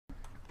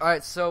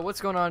Alright, so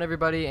what's going on,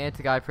 everybody?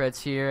 Anti-Guy-Preds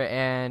here,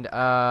 and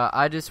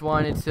I just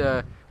wanted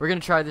to... We're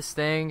gonna try this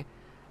thing.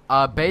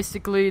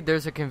 Basically,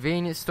 there's a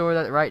convenience store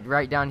that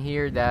right down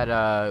here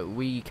that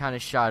we kind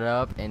of shot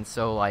up, and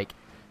so, like,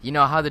 you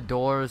know how the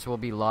doors will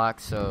be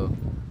locked, so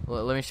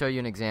let me show you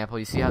an example.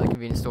 You see how the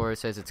convenience store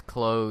says it's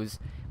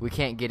closed, we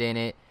can't get in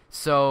it.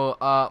 So,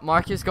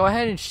 Marcus, go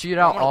ahead and shoot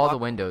out all the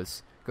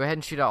windows. Go ahead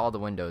and shoot out all the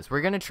windows.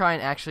 We're gonna try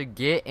and actually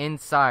get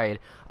inside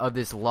of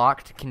this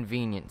locked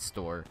convenience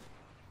store.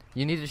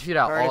 You need to shoot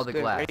out all the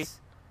glass.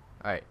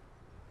 Alright.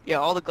 Yeah,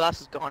 all the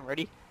glass is gone.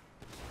 Ready?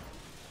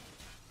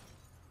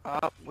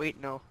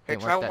 Wait, no. Here,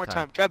 try one more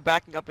time. Try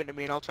backing up into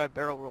me and I'll try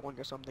barrel rolling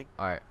or something.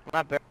 Alright.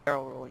 Well, not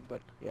barrel rolling, but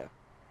yeah.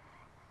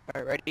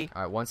 Alright, ready?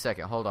 Alright, 1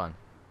 second. Hold on.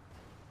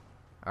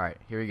 Alright,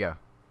 here we go.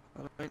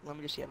 Let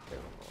me just see how to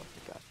barrel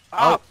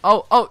roll.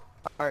 Oh!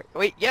 Alright,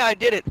 wait, yeah, I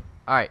did it!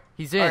 Alright,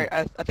 he's in.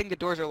 Alright, I think the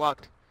doors are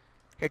locked.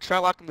 Here, try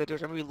locking the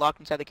doors. I'm gonna be locked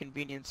inside the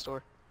convenience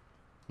store.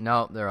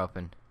 No, they're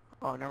open.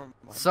 Oh, never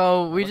mind.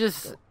 So, we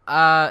just,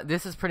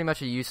 this is pretty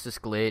much a useless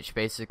glitch,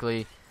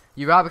 basically.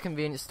 You rob a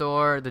convenience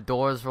store, the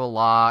doors will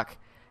lock,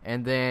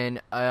 and then,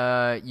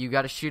 you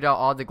gotta shoot out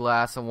all the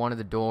glass on one of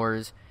the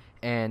doors,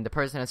 and the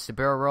person has to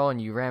barrel roll,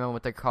 and you ram them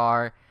with their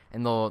car,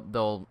 and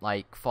they'll,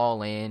 like,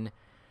 fall in.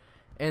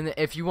 And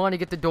if you want to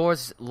get the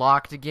doors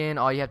locked again,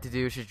 all you have to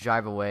do is just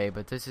drive away,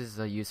 but this is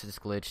a useless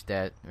glitch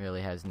that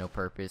really has no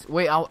purpose.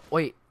 Wait,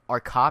 are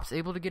cops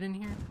able to get in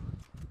here?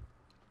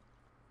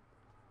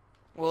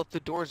 Well, if the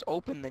door's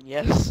open, then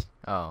yes.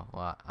 Oh,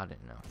 well, I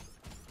didn't know.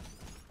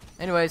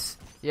 Anyways,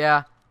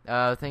 yeah,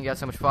 thank you guys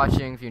so much for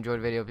watching. If you enjoyed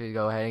the video, please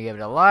go ahead and give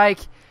it a like.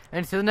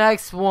 And to the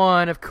next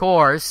one, of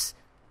course,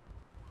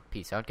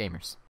 peace out, gamers.